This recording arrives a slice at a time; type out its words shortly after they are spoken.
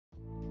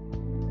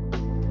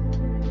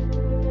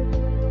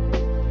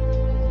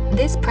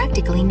This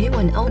practically new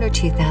one-owner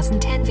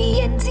 2010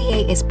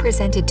 Venza is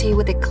presented to you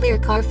with a clear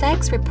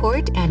Carfax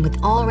report and with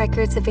all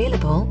records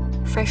available,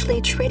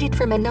 freshly traded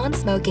from a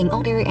non-smoking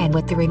owner and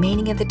with the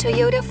remaining of the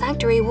Toyota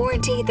factory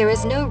warranty. There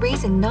is no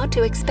reason not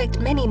to expect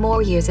many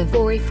more years of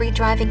worry-free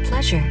driving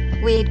pleasure.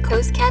 We at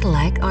Coast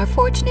Cadillac are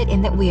fortunate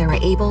in that we are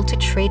able to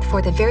trade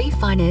for the very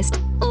finest,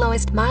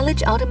 lowest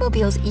mileage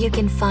automobiles you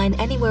can find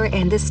anywhere,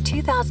 and this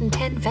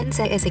 2010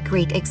 Venza is a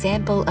great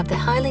example of the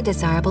highly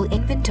desirable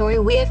inventory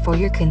we have for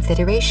your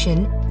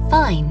consideration.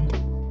 Find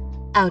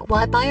out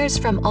why buyers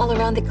from all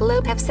around the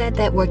globe have said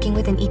that working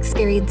with an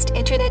experienced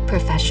internet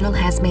professional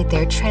has made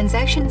their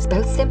transactions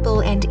both simple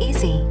and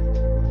easy.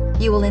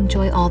 You will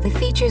enjoy all the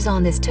features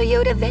on this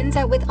Toyota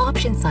Venza with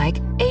options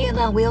like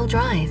all-wheel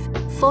drive,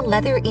 full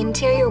leather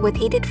interior with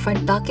heated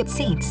front bucket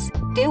seats,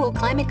 dual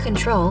climate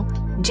control,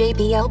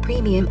 JBL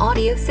premium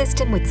audio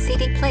system with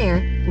CD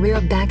player, rear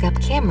backup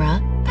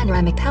camera,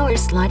 panoramic power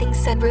sliding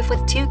sunroof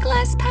with 2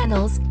 glass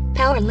panels,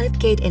 power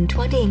liftgate and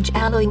 20-inch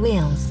alloy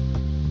wheels.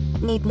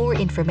 Need more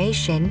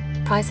information,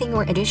 pricing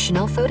or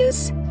additional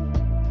photos?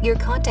 Your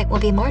contact will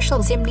be Marshall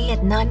Zimney at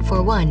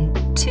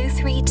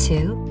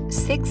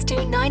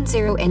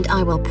 941-232-6290, and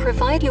I will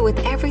provide you with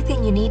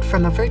everything you need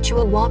from a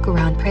virtual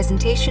walk-around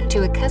presentation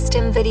to a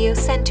custom video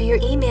sent to your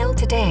email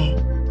today.